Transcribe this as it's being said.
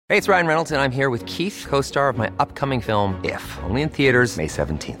Hey, it's Ryan Reynolds, and I'm here with Keith, co-star of my upcoming film, If, only in theaters May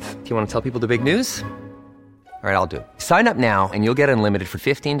 17th. Do you want to tell people the big news? All right, I'll do it. Sign up now and you'll get unlimited for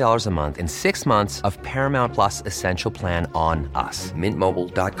 $15 a month and 6 months of Paramount Plus Essential Plan on us.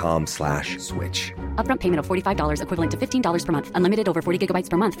 MintMobile.com/switch. Upfront payment of $45 equivalent to $15 per month. Unlimited over 40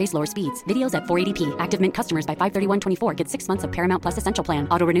 gigabytes per month. Face lower speeds. Videos at 480p. Active Mint customers by 531.24 get 6 months of Paramount Plus Essential Plan.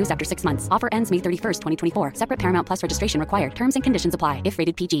 Auto renews after 6 months. Offer ends May 31st, 2024. Separate Paramount Plus registration required. Terms and conditions apply if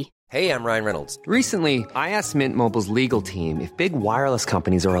rated PG. Hey, I'm Ryan Reynolds. Recently, I asked Mint Mobile's legal team if big wireless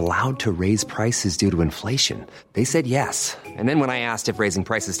companies are allowed to raise prices due to inflation. They said yes. And then when I asked if raising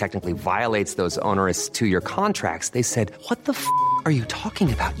prices technically violates those onerous 2-year contracts, they said, "What the f*** are you talking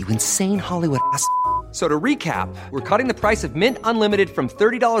about, you insane Hollywood ass?" So to recap, we're cutting the price of Mint Unlimited from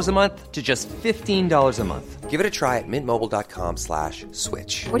 $30 a month to just $15 a month. Give it a try at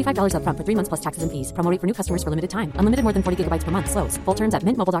mintmobile.com/switch. $45 upfront for 3 months plus taxes and fees. Promo rate for new customers for limited time. Unlimited more than 40 gigabytes per month. Slows full terms at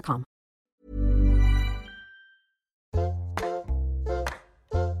mintmobile.com.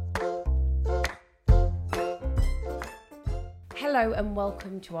 Hello and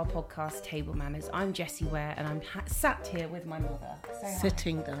welcome to our podcast Table Manners. I'm Jessie Ware and I'm sat here with my mother. Say hi.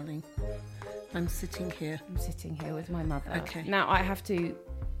 Sitting, darling. I'm sitting here. I'm sitting here with my mother. Okay. Now I have to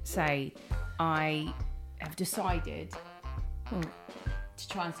say I have decided to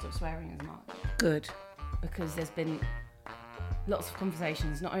try and stop swearing as much. Good. Because there's been lots of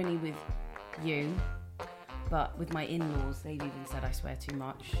conversations, not only with you, but with my in-laws. They've even said I swear too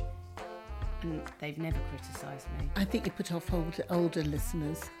much. And they've never criticised me. I think you put off older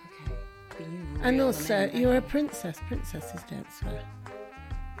listeners. Okay. But you reel And them also, in, don't you're you? a princess. Princesses don't swear.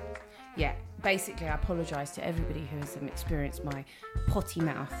 Yeah, basically I apologise to everybody who has experienced my potty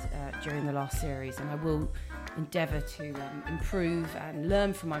mouth during the last series, and I will endeavour to improve and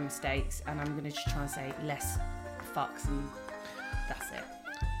learn from my mistakes, and I'm going to just try and say less fucks and that's it.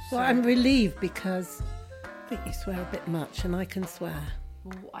 Well, I'm relieved because I think you swear a bit much and I can swear.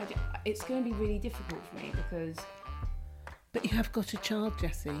 Well, it's going to be really difficult for me because... But you have got a child,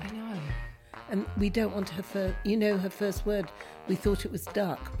 Jessie. I know. And we don't want her her first word. We thought it was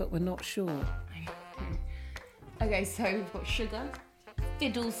duck, but we're not sure. Okay, so we've got sugar,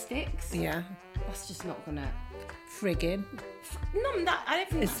 fiddlesticks. Yeah. That's just not going to... Friggin'. No, I don't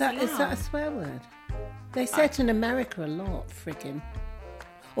think Is that a swear word? They say it in America a lot, friggin'.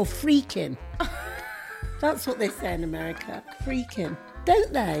 Or freakin'. That's what they say in America. Freakin'.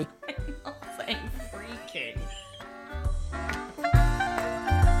 Don't they? I'm not saying freaking.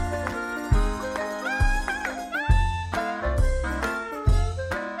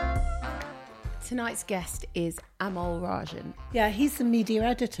 Tonight's guest is Amol Rajan. Yeah, he's the media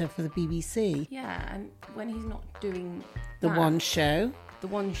editor for the BBC. Yeah, and when he's not doing The that, One Show. The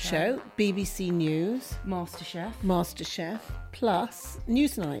One Show, BBC News, MasterChef, plus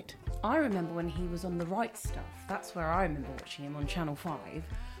Newsnight. I remember when he was on The Right Stuff. That's where I remember watching him on Channel 5.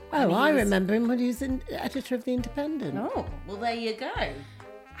 Oh, I remember him when he was editor of The Independent. Oh, well, there you go.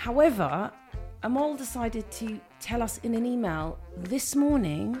 However, Amol decided to tell us in an email this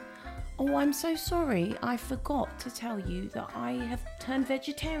morning, "Oh, I'm so sorry, I forgot to tell you that I have turned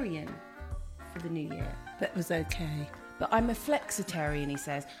vegetarian for the new year. That was okay. But I'm a flexitarian," he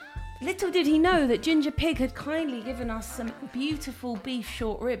says. Little did he know that Ginger Pig had kindly given us some beautiful beef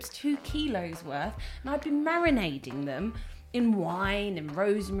short ribs, 2 kilos worth, and I'd been marinating them in wine and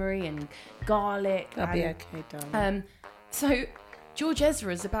rosemary and garlic. That'll be okay, darling. So George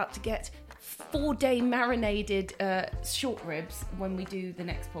Ezra's about to get 4-day marinated short ribs when we do the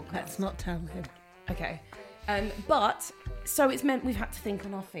next podcast. Let's not tell him. Okay. But, so it's meant we've had to think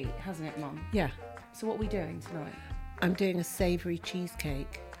on our feet, hasn't it, Mum? Yeah. So what are we doing tonight? I'm doing a savoury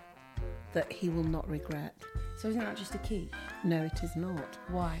cheesecake that he will not regret. So isn't that just a quiche? No, it is not.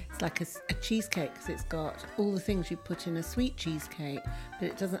 Why? It's like a cheesecake because it's got all the things you put in a sweet cheesecake, but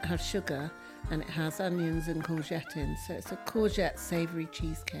it doesn't have sugar and it has onions and courgette in. So it's a courgette savoury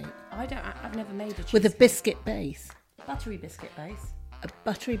cheesecake. I've never made a cheesecake. With a biscuit base. Buttery biscuit base. A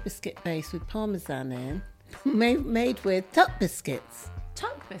buttery biscuit base with parmesan in, made with tuck biscuits.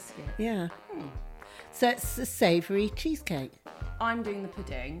 Tuck biscuit? Yeah. So it's a savoury cheesecake. I'm doing the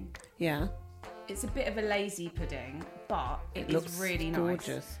pudding. Yeah. It's a bit of a lazy pudding, but it looks is really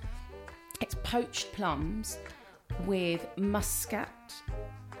gorgeous. Nice. It's poached plums with muscat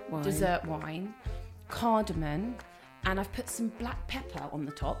dessert wine, cardamom, and I've put some black pepper on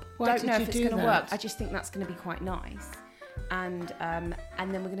the top. Why Don't did know you if it's do going to that? work. I just think that's going to be quite nice. And then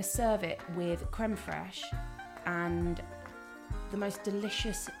we're going to serve it with creme fraiche and the most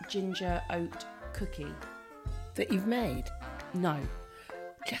delicious ginger oat cookie. That you've made? No.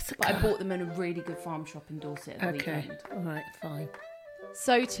 Jessica. But I bought them in a really good farm shop in Dorset at the Okay. weekend. All right, fine.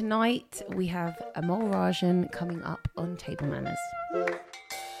 So tonight we have Amol Rajan coming up on Table Manners.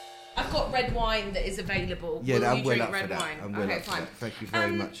 I've got red wine that is available. Yeah, Will I'm you well drink up red for that. wine? I'm well okay, up for fine. that. Thank you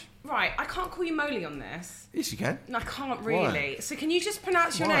very much. Right, I can't call you Molly on this. Yes, you can. No, I can't really. Why? So can you just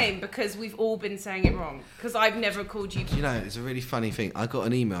pronounce your Why? name, because we've all been saying it wrong? Because I've never called you. You know, it's a really funny thing. I got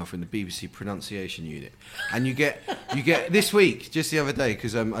an email from the BBC pronunciation unit, and you get this week, just the other day,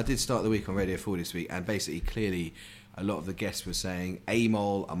 because I did start the week on Radio 4 this week, and basically, clearly, a lot of the guests were saying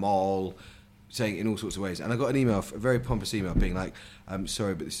Amol, saying it in all sorts of ways. And I got an email, a very pompous email, being like,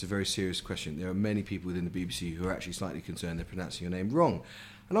 sorry, but this is a very serious question. There are many people within the BBC who are actually slightly concerned they're pronouncing your name wrong.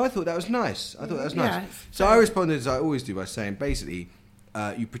 And I thought that was nice. Yeah, So I responded, as I always do, by saying, basically,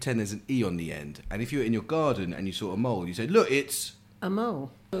 you pretend there's an E on the end. And if you're in your garden and you saw a mole, you say, look, it's... A mole.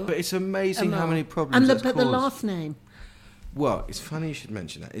 But it's amazing A how mole. many problems And that's the caused. last name. Well, it's funny you should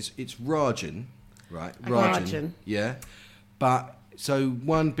mention that. It's Rajan, right? Rajan. Yeah. But... So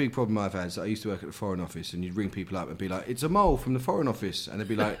one big problem I've had is that I used to work at the Foreign Office, and you'd ring people up and be like, it's a mole from the Foreign Office, and they'd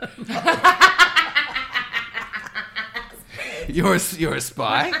be like, you're a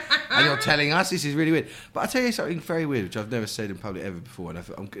spy, and you're telling us this is really weird. But I'll tell you something very weird, which I've never said in public ever before, and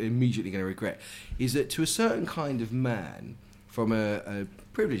I'm immediately going to regret, is that to a certain kind of man from a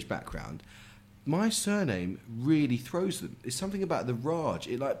privileged background, my surname really throws them. It's something about the Raj.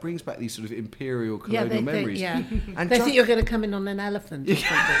 It like brings back these sort of imperial colonial memories. And They think you're going to come in on an elephant or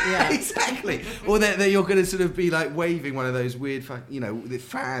something. Yeah. Exactly. Or that you're going to sort of be like waving one of those weird, the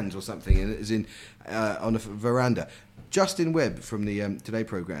fans or something, as in on a veranda. Justin Webb from the Today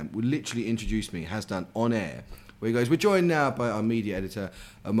programme will literally introduce me, has done on air, where he goes, we're joined now by our media editor,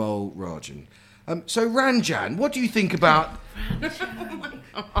 Amol Rajan. So Ranjan, what do you think about...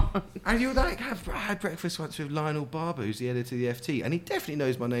 And you I had breakfast once with Lionel Barber, who's the editor of the FT, and he definitely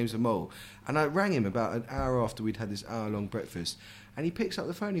knows my name's Amol. And I rang him about an hour after we'd had this hour-long breakfast, and he picks up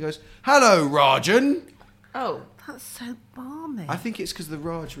the phone and he goes, hello, Rajan. Oh, That's so balmy. I think it's because the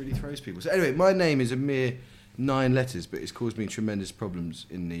Raj really throws people. So anyway, my name is a mere 9 letters, but it's caused me tremendous problems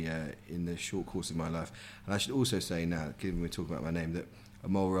in the short course of my life. And I should also say now, given we're talking about my name, that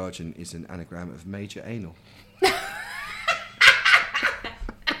Amol Rajan is an anagram of major anal.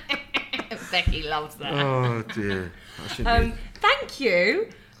 Becky loves that. Oh dear. I shouldn't Thank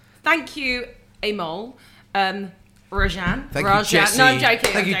you, Amol. Rajan. Thank Rajan. you, Jessie. No, I'm joking.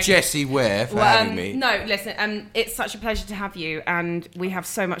 Thank I'm you, joking. Jessie Ware, for having me. No, listen, it's such a pleasure to have you, and we have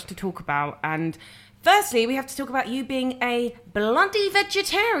so much to talk about. And firstly, we have to talk about you being a bloody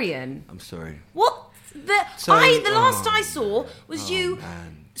vegetarian. I'm sorry. What? The last I saw was you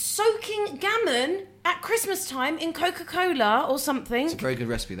Man. soaking gammon at Christmas time in Coca-Cola or something. It's a very good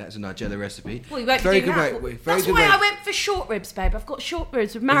recipe. That's a Nigella recipe. Well, you won't very do good that. way. That's why I went for short ribs, babe. I've got short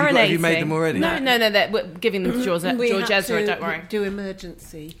ribs with marinating. Have you made them already? No, we're giving them to George Ezra, don't worry. Do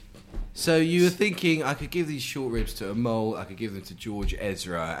emergency. So you were thinking I could give these short ribs to Amol, I could give them to George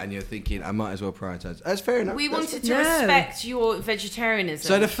Ezra, and you're thinking I might as well prioritise. That's fair enough. We That's wanted to respect your vegetarianism.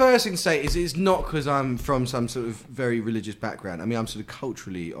 So the first thing to say is it's not because I'm from some sort of very religious background. I mean, I'm sort of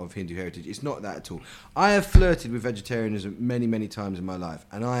culturally of Hindu heritage. It's not that at all. I have flirted with vegetarianism many, many times in my life,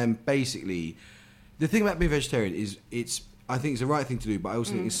 and I am basically... The thing about being vegetarian is I think it's the right thing to do, but I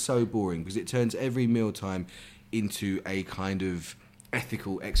also think it's so boring because it turns every mealtime into a kind of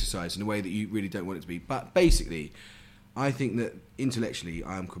ethical exercise in a way that you really don't want it to be. But basically, I think that intellectually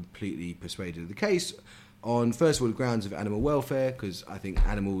I am completely persuaded of the case on, first of all, the grounds of animal welfare, because I think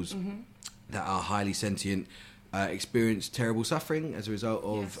animals that are highly sentient experience terrible suffering as a result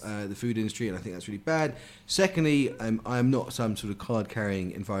of the food industry, and I think that's really bad. Secondly, I am not some sort of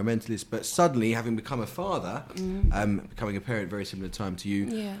card-carrying environmentalist, but suddenly, having become a father, becoming a parent very similar time to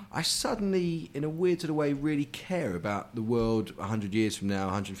you, I suddenly, in a weird sort of way, really care about the world 100 years from now,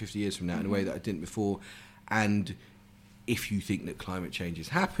 150 years from now, in a way that I didn't before. And if you think that climate change is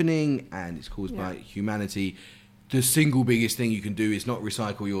happening and it's caused by humanity, the single biggest thing you can do is not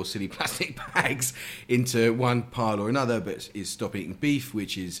recycle your silly plastic bags into one pile or another, but is stop eating beef,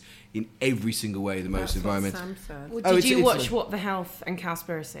 which is in every single way the most environmental. Well, did you watch What the Health and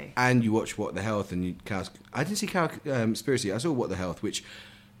Cowspiracy? And you watch What the Health and I didn't see Cowspiracy. I saw What the Health, which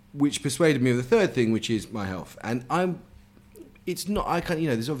persuaded me of the third thing, which is my health. And it's not. I can't.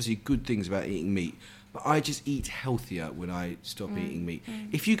 There's obviously good things about eating meat, but I just eat healthier when I stop eating meat.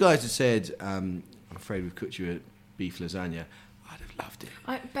 If you guys had said, I'm afraid we've cooked you a beef lasagna, I'd have loved it.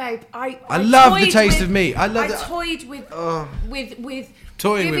 Babe, I love the taste of meat. I toyed with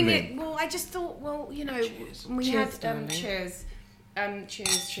toying giving with it. Well, I just thought, Cheers. we Cheers, had darling. cheers.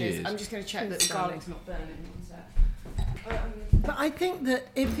 Cheers. I'm just going to check that the darling. garlic's not burning. But I think that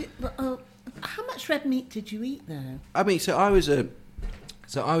how much red meat did you eat though? I mean, so I was a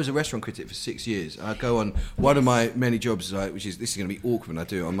So I was a restaurant critic for 6 years. I go on one of my many jobs, which is, this is going to be awkward when I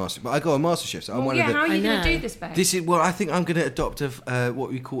do it on Master, but I go on MasterChef. So I'm one of the. How are you I going to know. do this, babe? This is I think I'm going to adopt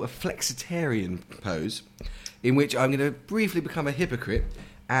what we call a flexitarian pose, in which I'm going to briefly become a hypocrite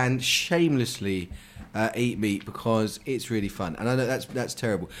and shamelessly eat meat because it's really fun. And I know that's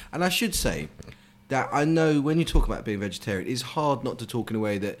terrible. And I should say that I know when you talk about being vegetarian, it's hard not to talk in a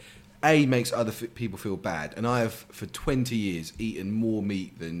way that makes other people feel bad. And I have for 20 years eaten more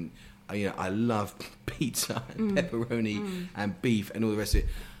meat than I love pizza and pepperoni and beef and all the rest of it.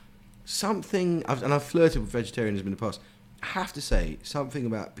 I've flirted with vegetarianism in the past. I have to say, something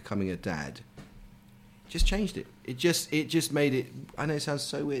about becoming a dad just changed it. It just made it. I know it sounds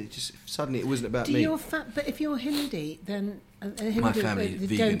so weird. It just suddenly it wasn't about me. But if you're Hindi, then Hindu, My family they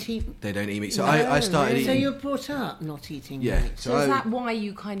vegan. don't eat. They don't eat meat. So No, I started really? So eating. you're brought up not eating Yeah. meat. So is that why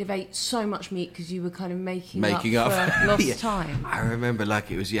you kind of ate so much meat? Because you were kind of making up for lost Yeah. time? I remember like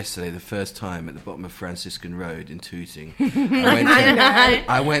it was yesterday, the first time at the bottom of Franciscan Road in Tooting.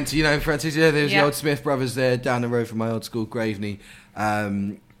 I went to Franciscan. Yeah, there was the old Smith Brothers there down the road from my old school, Graveney.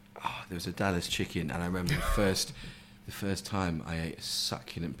 There was a Dallas chicken, and I remember the first time I ate a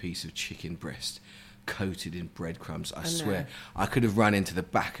succulent piece of chicken breast coated in breadcrumbs. I swear I could have run into the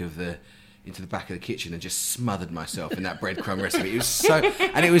back of the kitchen and just smothered myself in that breadcrumb recipe. It was so,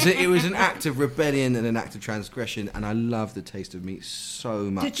 and it was an act of rebellion and an act of transgression, and I love the taste of meat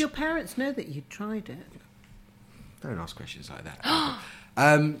so much. Did your parents know that you'd tried it? Don't ask questions like that.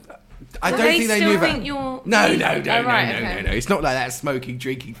 I don't they think they still knew about. think you're No. vegan? Oh, right, okay. It's not like that smoking,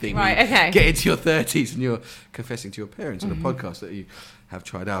 drinking thing. Right, where you okay. Get into your 30s and you're confessing to your parents on a podcast that you have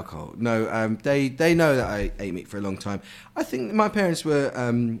tried alcohol. No, they know that I ate meat for a long time. I think my parents were,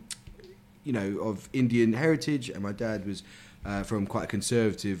 of Indian heritage, and my dad was from quite a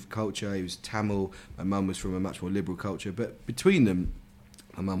conservative culture. He was Tamil. My mum was from a much more liberal culture. But between them,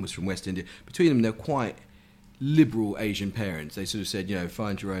 my mum was from West India. Between them, they're quite liberal Asian parents. They sort of said,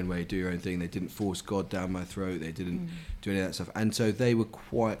 find your own way, do your own thing. They didn't force God down my throat. They didn't do any of that stuff. And so they were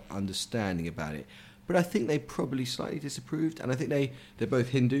quite understanding about it. But I think they probably slightly disapproved. And I think they're both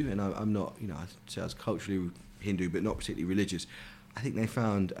Hindu, and I'm not, I'd say I was culturally Hindu, but not particularly religious. I think they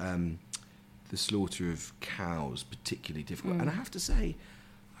found the slaughter of cows particularly difficult. And I have to say,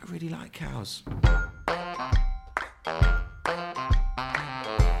 I really like cows.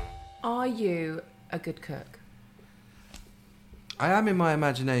 Are you a good cook? I am in my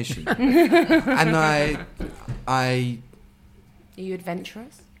imagination. And Are you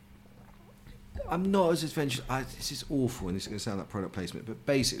adventurous? I'm not as adventurous. This is awful, and this is going to sound like product placement, but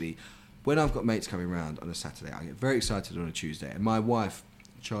basically, when I've got mates coming around on a Saturday, I get very excited on a Tuesday. And my wife,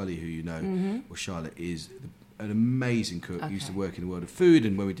 Charlie, who you know, or Charlotte, is an amazing cook. Okay. Used to work in the world of food,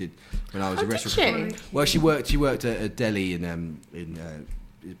 and when I was a restaurant. Well, she worked at a deli in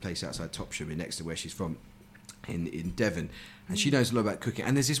a place outside Topsham, next to where she's from, in Devon, and she knows a lot about cooking.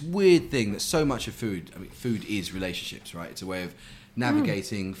 And there's this weird thing that so much of food. I mean, food is relationships, right? It's a way of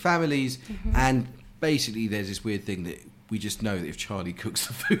navigating families, and basically there's this weird thing that we just know that if Charlie cooks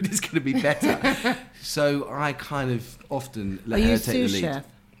the food, it's going to be better. So I kind of often let her take the lead. Chef?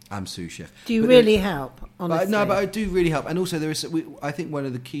 I'm sous chef. Do you really help? Honestly? But I do really help. And also I think one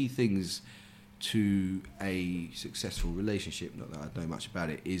of the key things to a successful relationship, not that I know much about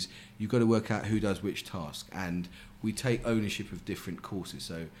it, is you've got to work out who does which task. And we take ownership of different courses.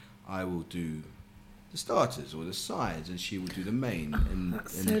 So I will do the starters or the sides, and she will do the main.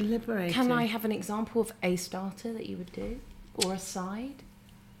 That's so liberating. Can I have an example of a starter that you would do, or a side?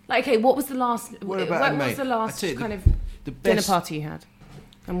 Like, okay, what was the last? What about what was the last I tell you, kind of the dinner best party you had?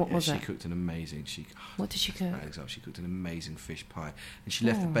 And what was she it? cooked an amazing. What did she cook? Bad example. She cooked an amazing fish pie, and she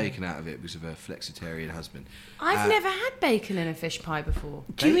left the bacon out of it because of her flexitarian husband. I've never had bacon in a fish pie before.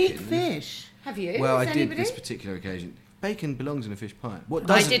 Do you eat Bacon? fish? Have you? Well, I Has did anybody? this particular occasion. Bacon belongs in a fish pie. What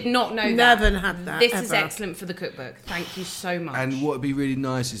I doesn't? did not know that. Never had that. This ever. is excellent for the cookbook. Thank you so much. And what would be really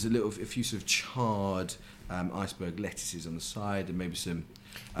nice is a few sort of charred iceberg lettuces on the side, and maybe some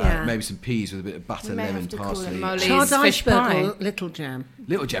peas with a bit of butter, We may lemon, have to call it parsley. Molly's Charred fish iceberg pie. or little jam?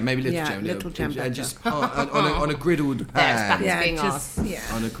 Little jam, maybe little Yeah, jam, little jam and just on a griddled That's pan. being asked.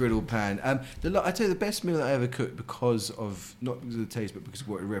 On a griddled pan. I tell you, the best meal that I ever cooked, because of not because of the taste, but because of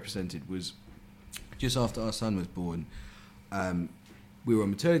what it represented, was just after our son was born. We were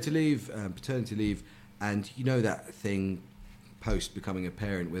on paternity leave, and you know that thing post becoming a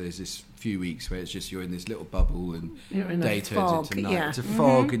parent, where there's this few weeks where it's just you're in this little bubble and You're in day a turns fog, into night. yeah. It's a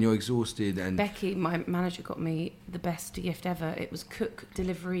fog and you're exhausted. And Becky, my manager, got me the best gift ever. It was Cook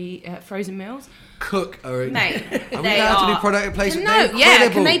delivery frozen meals. Cook are Mate, are we they allowed to do are- product placement? No, They're yeah,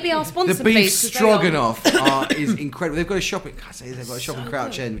 incredible. can they be our sponsor, The beef please? 'Cause they stroganoff is incredible. They've got a shop. I say they've got a shop in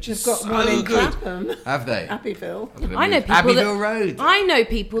Crouch End, which They've is got so one in good. Clapham. Have they? Abbeville. I know people Abbeville that, Road. I know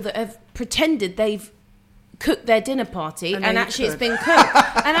people that have pretended they've cooked their dinner party And and they actually it's could. been cooked.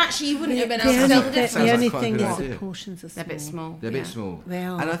 And actually you wouldn't have been able to tell the difference. Sounds The only like quite a thing good is idea. the portions are small. They're a bit small. They're a yeah. bit small. They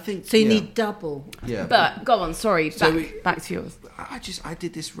are. And I think so. You yeah. need double. Yeah. But go on, sorry, So back to yours. I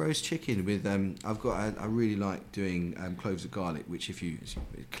did this roast chicken with I really like doing cloves of garlic, which if you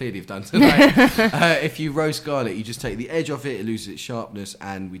clearly have done tonight. If you roast garlic, you just take the edge off it loses its sharpness,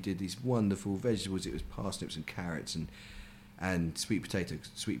 and we did these wonderful vegetables. It was parsnips and carrots and sweet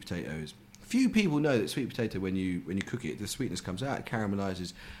potatoes. Few people know that sweet potato, when you cook it, the sweetness comes out, it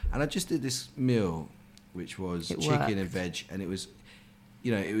caramelizes. And I just did this meal, which was It chicken worked. and veg, and it was,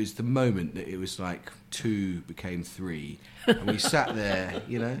 it was the moment that it was like 2 became 3, and we sat there,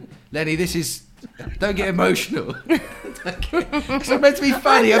 Lenny, don't get emotional. Because I'm meant to be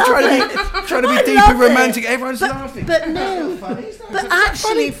funny. I'm trying to be deep and romantic. Everyone's laughing. But no, Funny. It's not- but it's not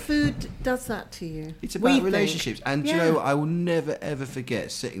actually, funny. food does that to you. It's We about think. relationships, and do you Yeah. know what? I will never ever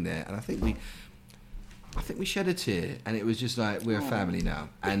forget sitting there, and I think we shed a tear, and it was just like we're a family now.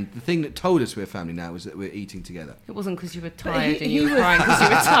 And the thing that told us we're a family now was that we're eating together. It wasn't because you were tired he- and you he were was- crying because you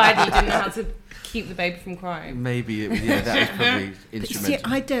were tired and you didn't know how to keep the baby from crying. Maybe that was probably But see,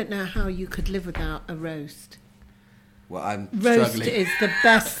 instrumental. I don't know how you could live without a roast. Well, I'm Roast struggling. is the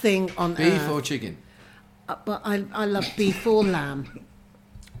best thing on Beef earth. or chicken But I love beef or lamb.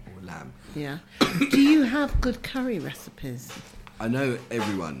 or lamb. Yeah. Do you have good curry recipes? I know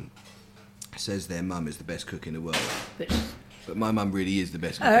everyone says their mum is the best cook in the world, but my mum really is the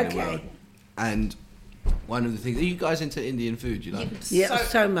best cook in the world. And one of the things, are you guys into Indian food? You like? Yeah,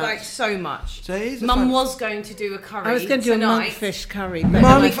 so much. Like, so much. So here's a Mum fun- was going to do a curry I was going to do a tonight, monkfish curry. But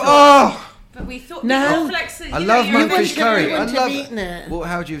but we thought... No. I love monkfish curry. You I wouldn't have love. eaten it. Well,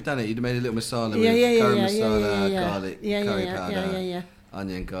 how would you have done it? You'd have made a little masala Yeah, with yeah, curry yeah, masala, yeah. garlic, Yeah, curry yeah, powder, yeah.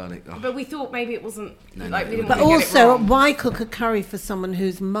 onion, garlic. Oh. But we thought maybe it wasn't... No, like, no, we didn't But want to get it also, wrong. why cook a curry for someone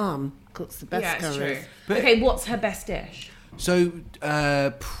whose mum cooks the best Yeah, it's curries? true. But- Okay, what's her best dish? So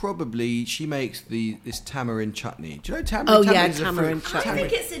probably she makes this tamarind chutney. Do you know tamarind? Oh, yeah, Tamarind is a tamarind fruit. chutney. I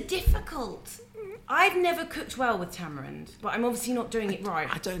think it's a difficult... I've never cooked well with tamarind, but I'm obviously not doing it right.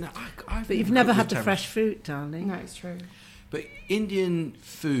 I don't know. I've But you've never cooked had with the tamarind. fresh fruit, darling. No, it's true. But Indian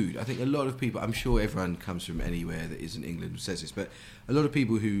food, I think a lot of people, I'm sure everyone comes from anywhere that isn't England says this, but a lot of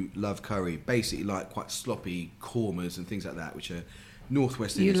people who love curry basically like quite sloppy kormas and things like that, which are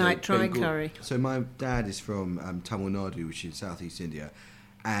northwest You India. so like dry Bengal. curry? So my dad is from Tamil Nadu, which is southeast India,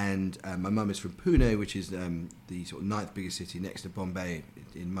 and my mum is from Pune, which is the sort of 9th biggest city next to Bombay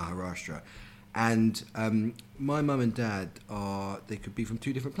in Maharashtra. And my mum and dad they could be from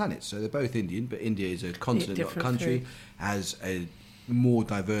 2 different planets. So they're both Indian, but India is a continent, not a different country, food. has a more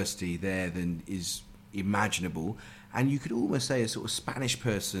diversity there than is imaginable. And you could almost say a sort of Spanish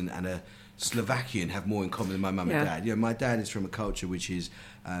person and a Slovakian have more in common than my mum Yeah. and dad. You know, my dad is from a culture which is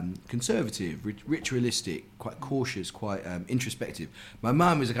conservative, ritualistic, quite cautious, quite introspective. My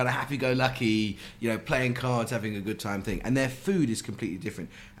mum is a kind of happy-go-lucky, playing cards, having a good time thing. And their food is completely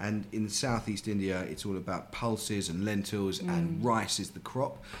different. And in southeast India, it's all about pulses and lentils, and rice is the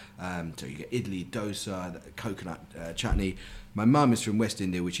crop. So you get idli, dosa, coconut chutney. My mum is from West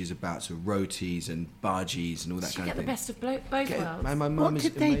India, which is about sort of rotis and bhajis and all that Did you kind get of the thing. best of both worlds? And my mum What is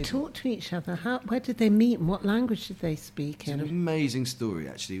did they amazing. talk to each other? Where did they meet and what language did they speak It's an in? amazing story,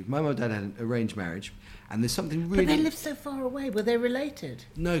 actually. My mum and dad had an arranged marriage, and there's something really... But they lived so far away. Were they related?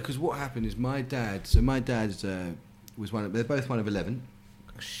 No, because what happened is my dad was they're both one of 11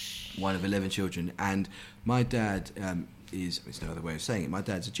 children, and my dad it's no other way of saying it, my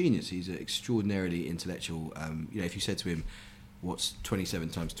dad's a genius. He's an extraordinarily intellectual. If you said to him, what's 27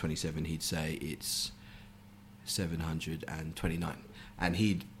 times 27, he'd say it's 729, and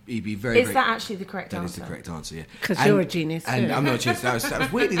he'd be very... Is that actually the correct That answer? is the correct answer, yeah. 'Cause And- you're a genius And too. I'm not a genius. That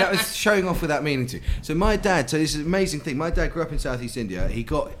was weirdly, that was showing off without meaning to. So this is an amazing thing. My dad grew up in Southeast India. He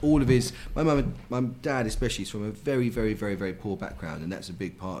got all of his... My dad especially is from a very, very, very, very poor background, and that's a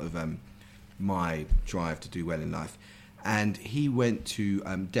big part of my drive to do well in life. And he went to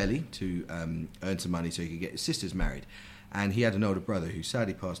Delhi to earn some money so he could get his sisters married. And he had an older brother who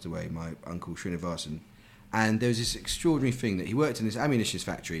sadly passed away, my uncle Srinivasan. And there was this extraordinary thing that he worked in this ammunition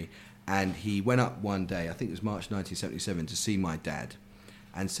factory, and he went up one day, I think it was March 1977, to see my dad,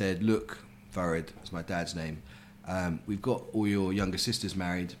 and said, "Look, Varad," that's my dad's name, We've got all your younger sisters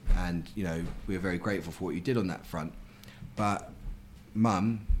married, and we're very grateful for what you did on that front. But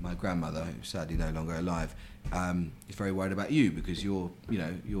Mum, my grandmother, who's sadly no longer alive, is very worried about you because you're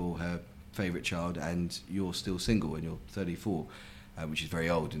her favourite child, and you're still single, and you're 34, which is very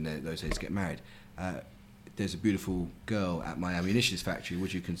old in those days to get married. There's a beautiful girl at my ammunitions factory.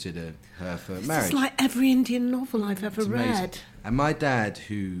 Would you consider her for marriage? It's like every Indian novel I've ever read. And my dad,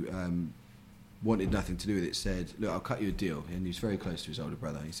 who wanted nothing to do with it, said, "Look, I'll cut you a deal." And he was very close to his older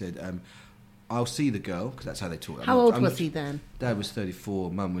brother. He said, "I'll see the girl," because that's how they talk. How old was he then? Dad was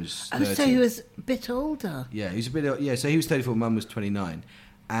 34. Mum was 30. Oh, so he was a bit older. Yeah, he was a bit. Yeah, so he was 34. Mum was 29.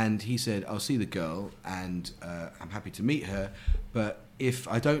 And he said, "I'll see the girl, and I'm happy to meet her. But if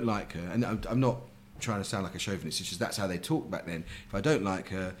I don't like her, and I'm not trying to sound like a chauvinist, it's just that's how they talked back then. If I don't like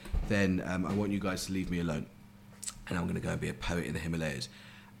her, then I want you guys to leave me alone, and I'm going to go and be a poet in the Himalayas."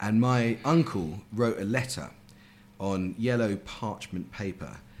 And my uncle wrote a letter on yellow parchment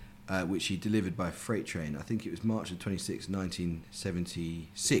paper, which he delivered by freight train. I think it was March the 26th,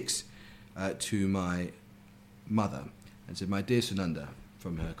 1976, to my mother, and said, "My dear Sunanda,"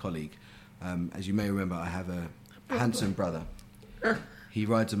 from her colleague, "as you may remember, I have a handsome brother. He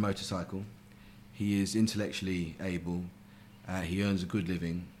rides a motorcycle. He is intellectually able. He earns a good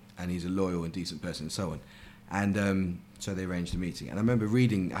living, and he's a loyal and decent person," and so on. And so they arranged a meeting. And I remember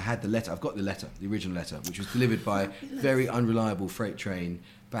reading, I had the letter, I've got the letter, the original letter, which was delivered by very unreliable freight train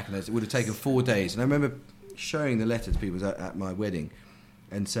back in those. It would have taken 4 days. And I remember showing the letter to people at my wedding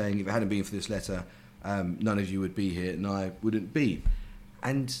and saying, if it hadn't been for this letter, none of you would be here and I wouldn't be.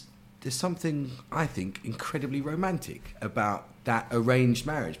 And there's something, I think, incredibly romantic about that arranged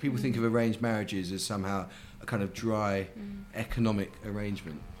marriage. People think of arranged marriages as somehow a kind of dry economic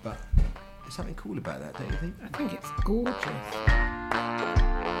arrangement. But there's something cool about that, don't you think? I think it's gorgeous.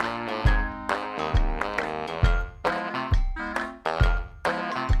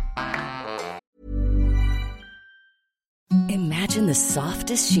 Imagine the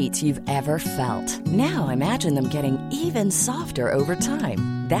softest sheets you've ever felt. Now imagine them getting even softer over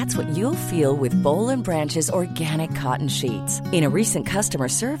time. That's what you'll feel with Boll & Branch's organic cotton sheets. In a recent customer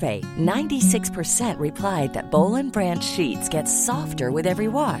survey, 96% replied that Boll & Branch sheets get softer with every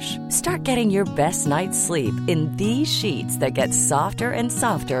wash. Start getting your best night's sleep in these sheets that get softer and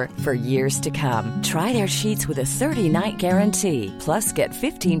softer for years to come. Try their sheets with a 30-night guarantee. Plus, get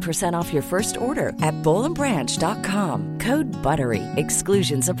 15% off your first order at BollandBranch.com. Code BUTTERY.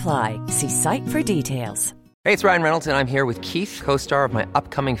 Exclusions apply. See site for details. Hey, it's Ryan Reynolds, and I'm here with Keith, co-star of my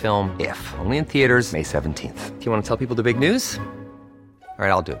upcoming film, If, only in theaters May 17th. Do you want to tell people the big news? All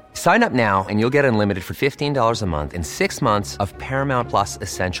right, I'll do it. Sign up now and you'll get unlimited for $15 a month and 6 months of Paramount Plus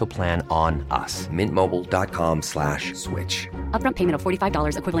Essential Plan on us. MintMobile.com/switch. Upfront payment of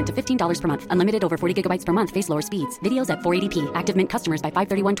 $45 equivalent to $15 per month. Unlimited over 40 gigabytes per month. Face lower speeds. Videos at 480p. Active Mint customers by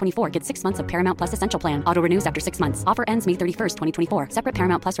 531.24 get 6 months of Paramount Plus Essential Plan. Auto renews after 6 months. Offer ends May 31st, 2024. Separate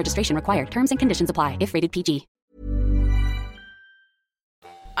Paramount Plus registration required. Terms and conditions apply if rated PG.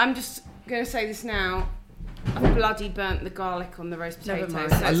 I'm just going to say this now. I've bloody burnt the garlic on the roast potatoes. mind.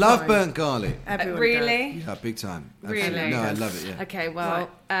 So I love burnt garlic. Everyone really? Yeah, big time. Really? Absolutely. No, I love it, yeah. Okay,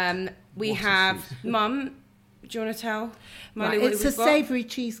 well, we What a have treat. Mum. Do you want to tell? Molly, Right, what it's a we've got? savoury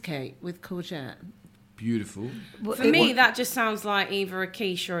cheesecake with courgette. Beautiful. For me, that just sounds like either a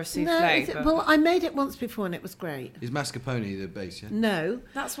quiche or a souffle. but Well, I made it once before and it was great. Is mascarpone the base, yeah? No,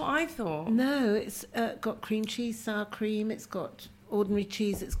 that's what I thought. no, it's got cream cheese, sour cream, it's got ordinary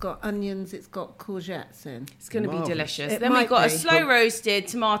cheese, it's got onions, it's got courgettes in. It's going to be Marvellous. delicious. It Then we've might got a be. slow roasted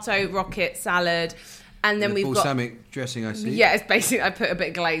tomato rocket salad, and then The we've got balsamic dressing, I see. yeah, it's basically I put a bit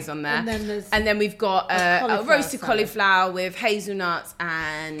of glaze on there, And then we've got a a cauliflower roasted salad. cauliflower with hazelnuts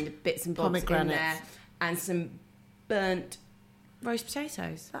and bits and bobs in Pomegranates. there, and some burnt roast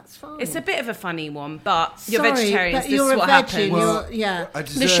potatoes. That's fine. It's a bit of a funny one, but you're Sorry, vegetarians. but This you're is a what veggie, happens. Well, yeah. I The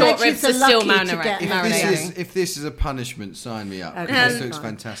deserve- short Veggies ribs are are still lucky to get marinating. If this is a punishment, sign me up. Okay. This looks Fine.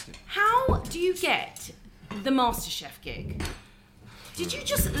 fantastic. How do you get the MasterChef gig? Did you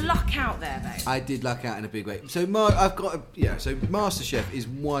just luck out there, babe? I did luck out in a big way. So So MasterChef is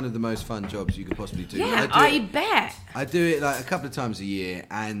one of the most fun jobs you could possibly do. Yeah, do I it- bet. I do it like a couple of times a year,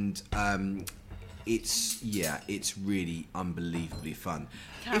 and it's really unbelievably fun.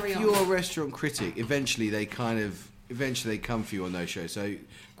 Carry if on. you're a restaurant critic, eventually they come for you on those shows. So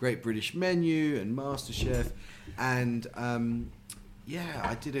Great British Menu and MasterChef, and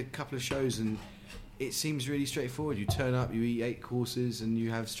I did a couple of shows, and it seems really straightforward. You turn up, you eat 8 courses, and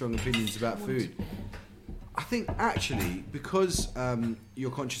you have strong opinions about food. I think actually, because you're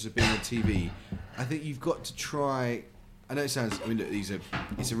conscious of being on TV, I think you've got to try. I know it sounds. I mean, look,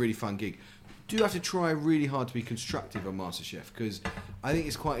 it's a really fun gig. do have to try really hard to be constructive on MasterChef, because I think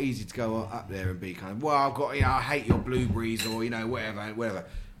it's quite easy to go up there and be kind of, well, I've got, I hate your blueberries, or whatever.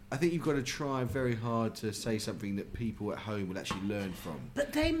 I think you've got to try very hard to say something that people at home will actually learn from.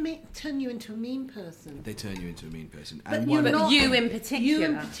 But they turn you into a mean person. They turn you into a mean person. But you in particular. You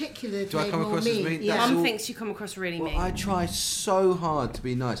in particular. Do I come across as mean? Yeah. Mum thinks you come across really mean. I try so hard to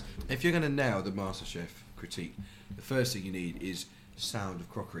be nice. If you're going to nail the MasterChef critique, the first thing you need is sound of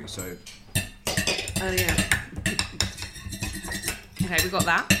crockery. So. Oh yeah. Okay, we got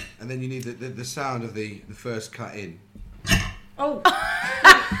that. And then you need the sound of the first cut in. Oh.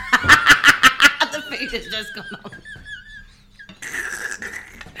 The food has just gone on.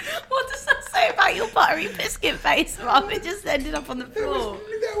 What does that say about your buttery biscuit face, Mum? It just ended up on the floor.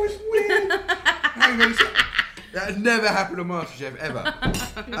 That was weird. Hang on a second. That has never happened on MasterChef ever.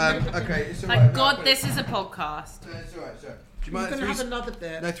 Okay, it's alright. Thank God this is a podcast. No, it's alright, sir. Do you mind You're going to have another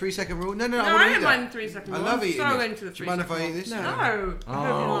bit. No, 3 second rule? No, No, I want I to eat don't that. mind 3 second I rule. love eating So this. into the Do you mind if I eat this? No. I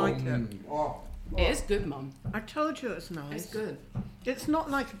don't like it. Oh. It is good, Mum. I told you it's nice. It's good. It's not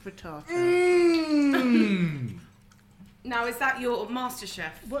like a frittata. Mm. Now, is that your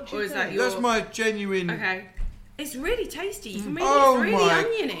MasterChef? What do you or is think? that your... That's my genuine... Okay. It's really tasty. You can really, Oh it's really my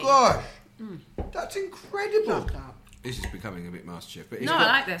oniony. gosh. That's incredible. Shut up. This is becoming a bit MasterChef. But No, I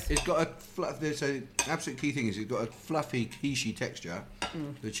like this. It's got a there's a absolute key thing is it's got a fluffy, quiche texture.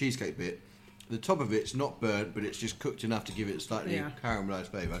 The cheesecake bit. The top of it's not burnt, but it's just cooked enough to give it a slightly caramelised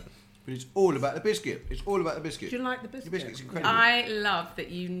flavour. But it's all about the biscuit. It's all about the biscuit. Do you like the biscuit? The biscuit's incredible. I love that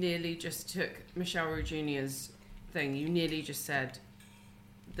you nearly just took Michelle Roux Jr.'s thing. You nearly just said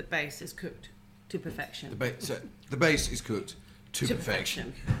the base is cooked to perfection. The base is cooked to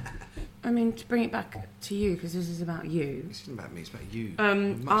perfection. I mean, to bring it back to you, because this is about you. This isn't about me, it's about you.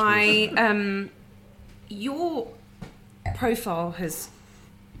 Your profile has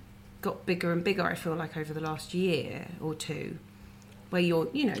got bigger and bigger, I feel like, over the last year or two, where you're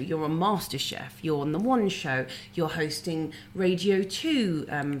on MasterChef, you're on The One Show, you're hosting Radio 2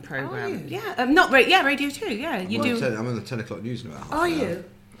 programme. Yeah, Radio 2, yeah. I'm on the 10 o'clock news in about half Are an hour, you?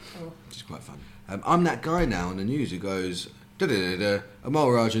 which is quite fun. I'm that guy now on the news who goes, da-da-da-da, Amal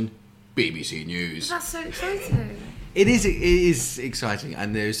Rajan, BBC News. That's so exciting. It is exciting,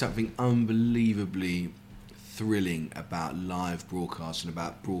 and there is something unbelievably thrilling about live broadcast and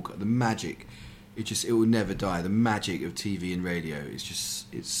about the magic. It will never die. The magic of TV and radio. It's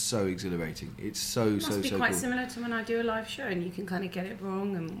so exhilarating. It's so Must be quite cool. similar to when I do a live show, and you can kind of get it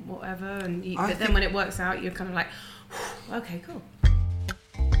wrong and whatever, and I but then think- when it works out, you're kind of like, okay, cool.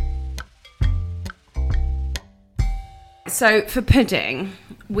 So for pudding,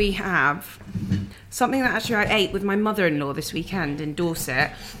 we have something that actually I ate with my mother-in-law this weekend in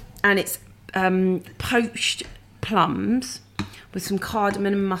Dorset, and it's poached plums with some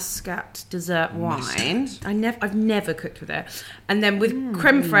cardamom and muscat dessert wine. I've never cooked with it, and then with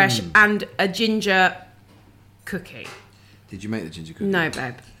creme fraiche and a ginger cookie. Did you make the ginger cookie? No,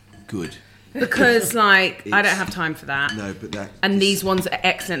 babe, Good. because I don't have time for that. No, but that. And these ones are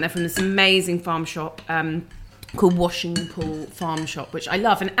excellent. They're from this amazing farm shop called Washingpool Farm Shop, which I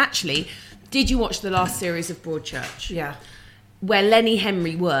love. And actually, did you watch the last series of Broadchurch? Yeah. Where Lenny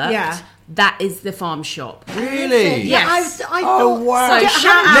Henry worked? Yeah. That is the farm shop. Really? Yes. I Oh thought, wow! So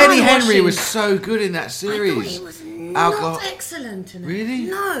shout out Lenny to Henry Washing- was so good in that I series. thought he was not excellent in it. Really?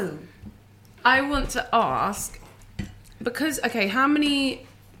 No. I want to ask, because, okay, how many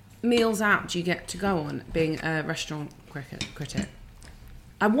meals out do you get to go on being a restaurant critic?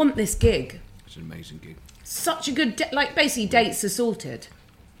 I want this gig. It's an amazing gig. Such a good, basically dates are sorted.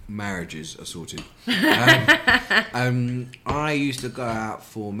 Marriages are sorted. I used to go out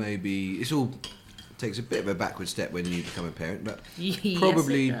for maybe. It takes a bit of a backward step when you become a parent, but Yes,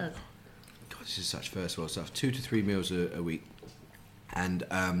 probably. it does. God, this is such first world stuff. 2 to 3 meals a week, and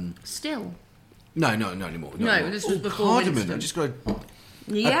Still. no, not anymore. No, Not anymore. this was Oh, before cardamom. Winston. I just got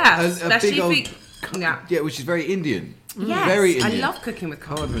Yeah, a especially big old if you... Yeah. yeah, which is very Indian. Yes, Very I Indian. love cooking with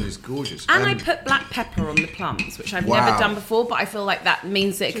cardamom. Cardamom is gorgeous. And I put black pepper on the plums, which I've Wow. never done before, but I feel like that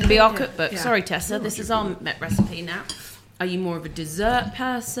means that it can be our cookbook. Yeah. Sorry, Tessa, this is our recipe now. Are you more of a dessert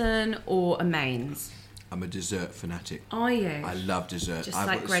person or a mains? I'm a dessert fanatic. Are you? I love dessert. Just I've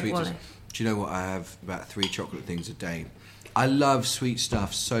like got Greg sweet Wallace. dessert. Do you know what? I have about 3 chocolate things a day. I love sweet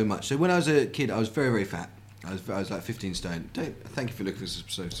stuff so much. So when I was a kid, I was very, very fat. I was like 15 stone. Thank you for looking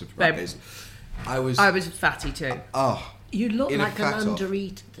so surprised. I was fatty too. you look In a like an fat off.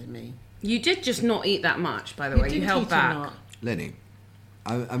 undereater to me. You did just not eat that much, by the way. You didn't held eat a back. lot. Lenny.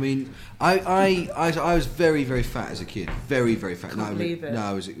 I mean, I was very, very fat as a kid. Very, very fat. Can't believe it.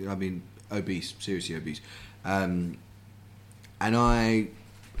 No, I mean, obese, seriously obese. And I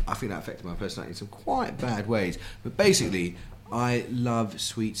I think that affected my personality in some quite bad ways. But basically, I love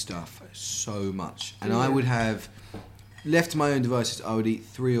sweet stuff so much. And I would have, left to my own devices, I would eat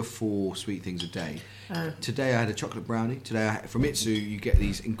 3 or 4 sweet things a day. Today I had a chocolate brownie. Today from Itsu you get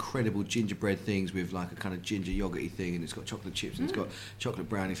these incredible gingerbread things with like a kind of ginger yogurty thing, and it's got chocolate chips and it's got chocolate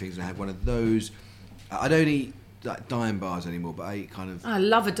brownie things, and I had one of those. I don't eat like dime bars anymore, but I eat kind of... I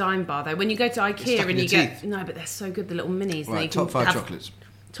love a dime bar though. When you go to IKEA and you get... teeth. No, but they're so good, the little minis. Right, top 5 chocolates.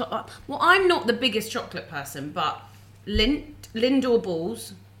 Well, I'm not the biggest chocolate person, but Lindor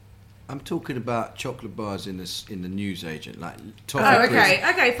balls... I'm talking about chocolate bars in the newsagent, like top. Oh,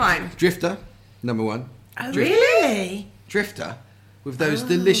 okay, fine. Drifter, number 1. Oh, really? Drifter, with those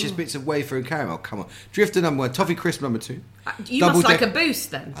delicious bits of wafer and caramel. Come on, Drifter number 1, toffee crisp number 2. You must like a Boost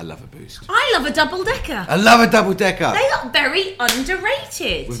then. I love a Boost. I love a double decker. I love a double decker. They are very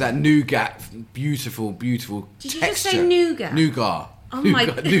underrated. With that nougat, beautiful texture. Did you just say nougat? Nougat. Oh my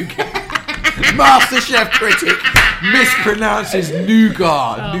God. Nougat. MasterChef critic mispronounces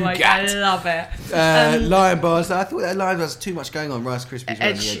nougat. Oh my God, I love it. Lion bars. I thought that Lion bars was too much going on. Rice Krispies.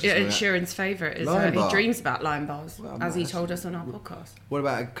 Ed Sheeran's favourite is Lion he bar. dreams about Lion bars, Well, as he told us on our podcast. What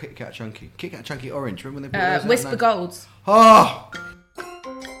about a Kit Kat Chunky? Kit Kat Chunky Orange. Remember when they brought those out? Whisper Golds. Oh!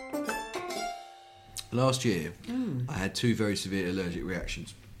 Last year, I had 2 very severe allergic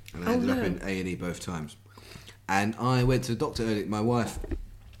reactions, and I ended up in A&E both times. And I went to the doctor early. My wife,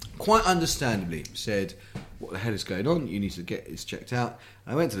 quite understandably, said, "What the hell is going on? You need to get this checked out."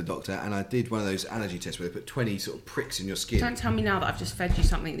 I went to the doctor and I did one of those allergy tests where they put 20 sort of pricks in your skin. Don't tell me now that I've just fed you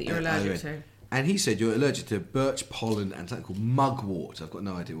something that you're allergic to. And he said you're allergic to birch pollen and something called mugwort. I've got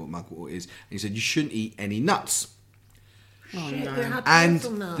no idea what mugwort is. And he said you shouldn't eat any nuts. Oh, Shit, no. they had And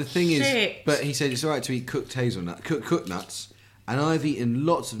hazelnuts. the thing is, Shit. but he said it's all right to eat cooked nuts. And I've eaten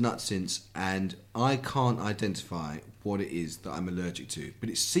lots of nuts since, and I can't identify what it is that I'm allergic to. But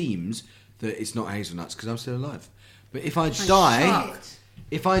it seems that it's not hazelnuts because I'm still alive. But if I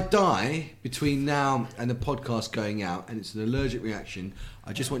die between now and the podcast going out, and it's an allergic reaction,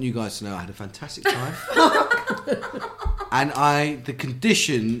 I just want you guys to know I had a fantastic time. And the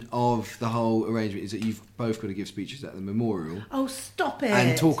condition of the whole arrangement is that you've both got to give speeches at the memorial Oh, stop it.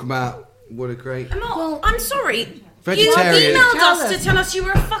 and talk about what a great... I'm sorry. Vegetarian. You emailed us Tell to us. tell us you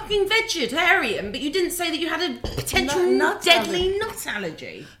were a fucking vegetarian, but you didn't say that you had a potential Nut deadly nut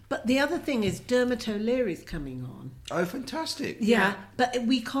allergy. But the other thing is Dermot O'Leary's coming on. Oh, fantastic. Yeah, but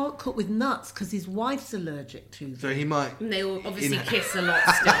we can't cook with nuts because his wife's allergic to them. So he might... And they all obviously kiss a lot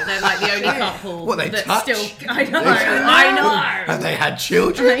still. They're like the only couple What, they that touch? still... I know. Have they had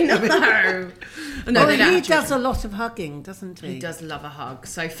children? I know. No, Well, they don't he have children. does a lot of hugging, doesn't he? He does love a hug,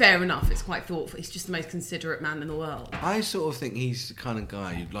 so fair enough. It's quite thoughtful. He's just the most considerate man in the world. I sort of think he's the kind of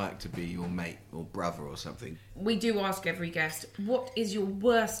guy you'd like to be your mate or brother or something. We do ask every guest, what is your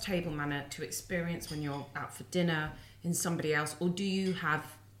worst table manner to experience when you're out for dinner in somebody else, or do you have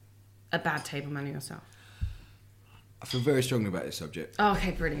a bad table manner yourself? I feel very strongly about this subject. Oh,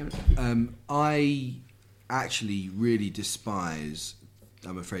 okay, brilliant. I actually really despise,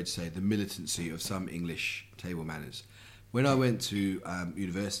 I'm afraid to say, the militancy of some English table manners. When I went to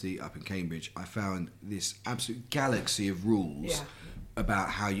university up in Cambridge, I found this absolute galaxy of rules about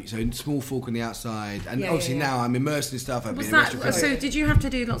how you... So small fork on the outside, and obviously now I'm immersed in stuff. I've Was been in restaurant... so did you have to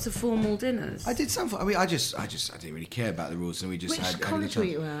do lots of formal dinners? I did some... I mean, I didn't really care about the rules, and we just Which had... college were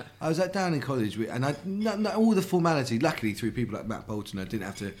you at? I was at Down in college, and all the formality, luckily through people like Matt Bolton, I didn't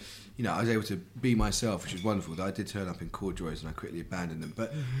have to... You know, I was able to be myself, which was wonderful. Though I did turn up in corduroys and I quickly abandoned them.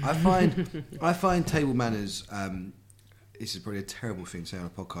 But I find table manners... this is probably a terrible thing to say on a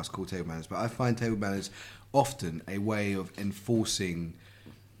podcast called Table Manners, but I find table manners often a way of enforcing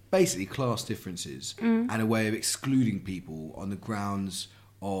basically class differences and a way of excluding people on the grounds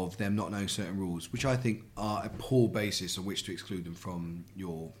of them not knowing certain rules, which I think are a poor basis on which to exclude them from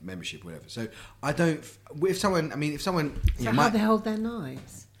your membership or whatever. So I don't... If someone... So how they hold their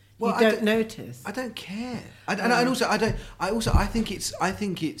knives? Well, you don't notice. I don't care. And also I think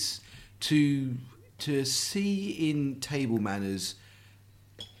it's to see in table manners.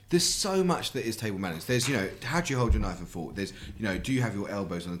 There's so much that is table manners. There's, you know, how do you hold your knife and fork? There's, you know, do you have your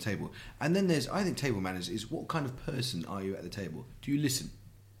elbows on the table? And then there's, I think table manners is what kind of person are you at the table? Do you listen?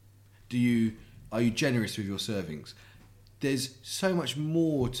 Are you generous with your servings? There's so much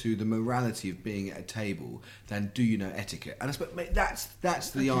more to the morality of being at a table than do you know etiquette. And I suppose that's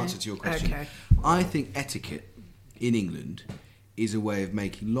the answer to your question. Okay. I think etiquette in England is a way of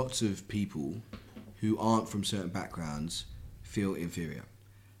making lots of people who aren't from certain backgrounds feel inferior.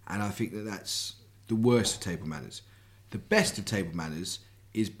 And I think that that's the worst of table manners. The best of table manners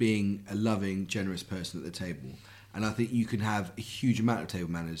is being a loving, generous person at the table. And I think you can have a huge amount of table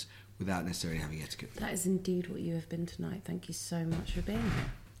manners without necessarily having etiquette. That is indeed what you have been tonight. Thank you so much for being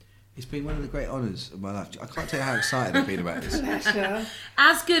here. It's been one of the great honours of my life. I can't tell you how excited I've been about this.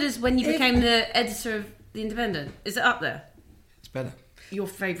 As good as when you became the editor of The Independent. Is it up there? It's better. Your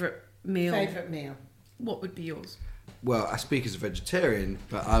favourite meal? Favourite meal. What would be yours? Well, I speak as a vegetarian,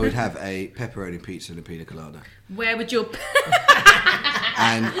 but I would have a pepperoni pizza and a pina colada. Where would your...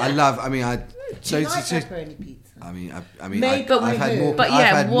 And I love. I mean, Do you like pepperoni pizza? I mean, Made by I've had who? more. But I've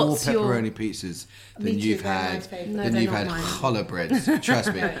yeah, had more what's your- pepperoni pizzas Me than too, you've they're my had. favourite. No, Than they're you've not had mine. challah breads.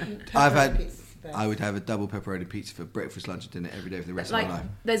 Trust me. Pepperoni I've had. pizza's the best. I would have a double pepperoni pizza for breakfast, lunch, and dinner every day for the rest of Like, my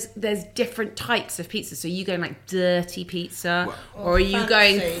life. there's different types of pizza. So are you going like dirty pizza, Well- or are you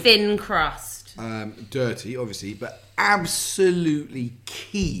going fancy. thin crust? Dirty, obviously, but absolutely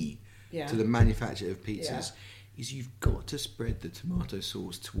key Yeah. to the manufacture of pizzas. Yeah. Is you've got to spread the tomato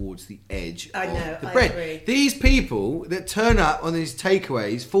sauce towards the edge I of know, the I bread. agree. These people that turn up on these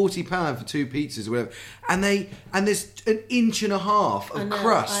takeaways, £40 for 2 pizzas or whatever, and there's an inch and a half of I know,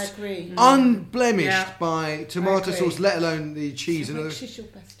 crust, I agree. unblemished Yeah. by tomato I agree. sauce, let alone the cheese and all Which that. is your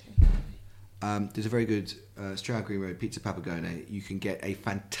best takeaway? There's a very good Stroud Green Road Pizza Papagone. You can get a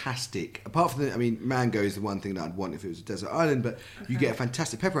fantastic, apart from mango is the one thing that I'd want if it was a desert island, but you get a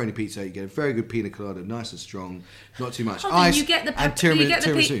fantastic pepperoni pizza, you get a very good pina colada, nice and strong, not too much Oh, ice, you get the and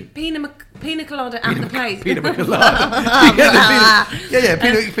tiramisu. Pina colada at the place. Pina colada. You get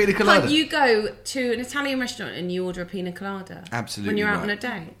the pina colada. Can't you go to an Italian restaurant and you order a pina colada? Absolutely When you're out right. on a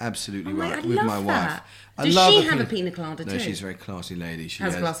date? Absolutely Oh my- right. I With love my that. wife. Does she have a pina colada No, too? she's a very classy lady. She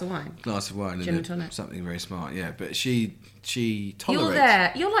Has a glass of wine? Glass of wine Gin and and tonic. something very smart, yeah. But she tolerates. You're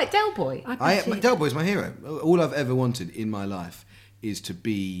there. You're like Del Boy. Del Boy's my hero. All I've ever wanted in my life is to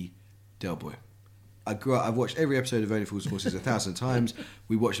be Del Boy. I've watched every episode of Only Fools and Horses 1,000 times.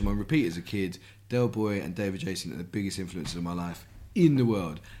 We watched them on repeat as a kid. Del Boy and David Jason are the biggest influences of my life in the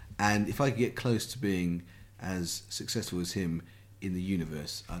world. And if I could get close to being as successful as him in the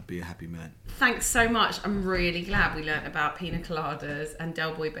universe, I'd be a happy man. Thanks so much. I'm really glad we learnt about pina coladas and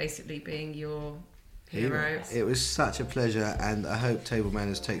Del Boy basically being your hero. It was such a pleasure, and I hope Table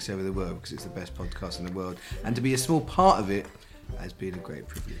Manners takes over the world because it's the best podcast in the world. And to be a small part of it has been a great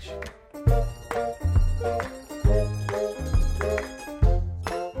privilege.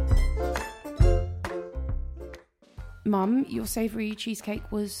 Mum, your savoury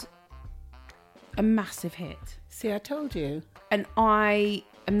cheesecake was a massive hit. See, I told you. And I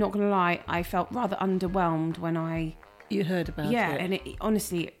am not going to lie, I felt rather underwhelmed when I... You heard about it. Yeah, and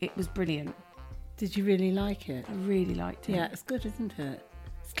honestly, it was brilliant. Did you really like it? I really liked it. Yeah, it's good, isn't it?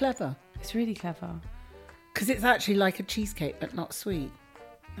 It's clever. It's really clever. Because it's actually like a cheesecake, but not sweet.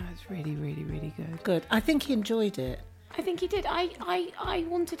 No, it's really, really, really good. Good. I think he enjoyed it. I think he did. I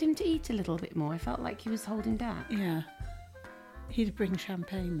wanted him to eat a little bit more. I felt like he was holding back. Yeah. He'd bring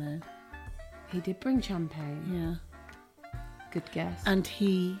champagne, though. He did bring champagne. Yeah. Good guess. And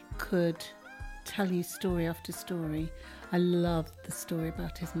he could tell you story after story. I loved the story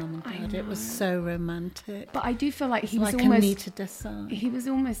about his mum and dad. It was so romantic. But I do feel like he was like almost... Anita Desai. He was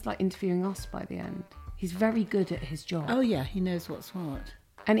almost like interviewing us by the end. He's very good at his job. Oh, yeah, he knows what's what.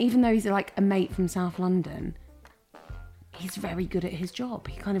 And even though he's like a mate from South London, he's very good at his job.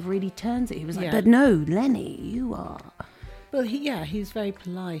 He kind of really turns it. He was like, Yeah. but no, Lenny, you are. Well, he's very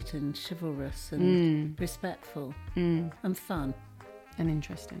polite and chivalrous and respectful and fun. And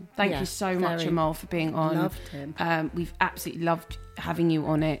interesting. Thank Yeah, you so much, very. Amal, for being on. Loved him. We've absolutely loved having you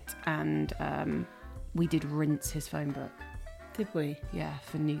on it. And we did rinse his phone book. Did we? Yeah,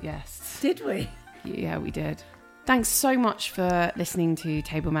 for new guests. Did we? Yeah, we did. Thanks so much for listening to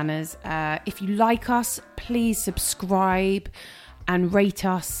Table Manners. If you like us, please subscribe and rate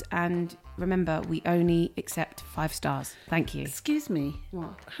us. And remember, we only accept 5 stars. Thank you. Excuse me.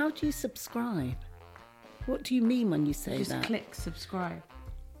 What? How do you subscribe? What do you mean when you say Just that? click subscribe.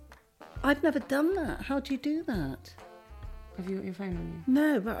 I've never done that. How do you do that? Have you got your phone on you?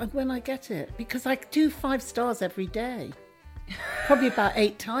 No, but when I get it, because I do 5 stars every day. Probably about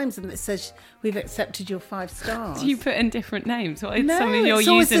 8 times, and it says we've accepted your 5 stars. Do you put in different names? What are no, some of your it's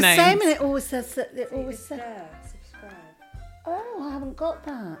always the usernames? same, and it always says that. It always says. Oh, I haven't got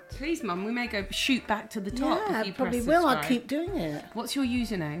that. Please, Mum, we may go shoot back to the top Yeah, if you I probably press will. I'll subscribe. keep doing it. What's your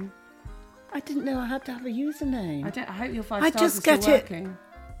username? I didn't know I had to have a username. I hope your 5 I stars just are still get it. working.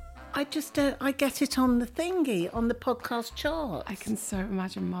 I just don't. I get it on the thingy, on the podcast chart. I can so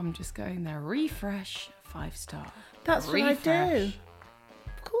imagine Mum just going there, refresh, 5 star. That's what I do. Refresh.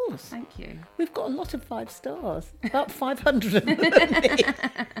 Of course. Thank you. We've got a lot of 5 stars. About 500 of them.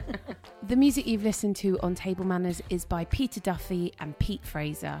 The music you've listened to on Table Manners is by Peter Duffy and Pete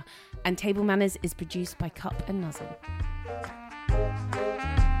Fraser, and Table Manners is produced by Cup and Nuzzle.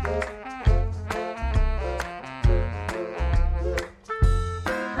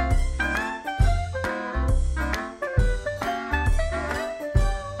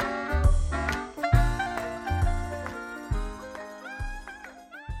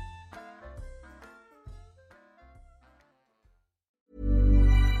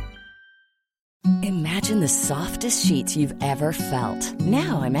 Imagine the softest sheets you've ever felt.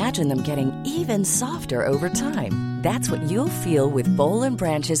 Now imagine them getting even softer over time. That's what you'll feel with Boll &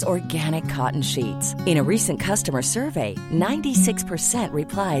 Branch's organic cotton sheets. In a recent customer survey, 96%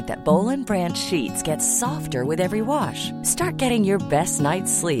 replied that Boll & Branch sheets get softer with every wash. Start getting your best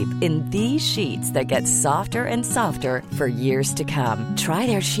night's sleep in these sheets that get softer and softer for years to come. Try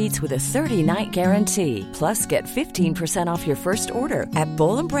their sheets with a 30-night guarantee. Plus, get 15% off your first order at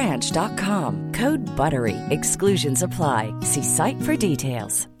bollandbranch.com. Code BUTTERY. Exclusions apply. See site for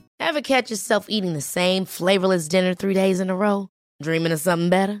details. Ever catch yourself eating the same flavorless dinner 3 days in a row? Dreaming of something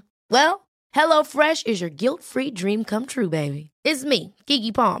better? Well, HelloFresh is your guilt-free dream come true, baby. It's me,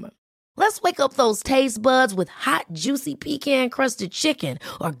 Keke Palmer. Let's wake up those taste buds with hot, juicy pecan-crusted chicken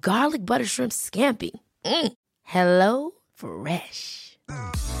or garlic butter shrimp scampi. Hello Fresh.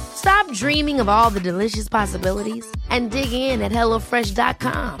 Stop dreaming of all the delicious possibilities and dig in at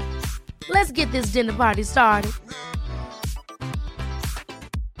HelloFresh.com. Let's get this dinner party started.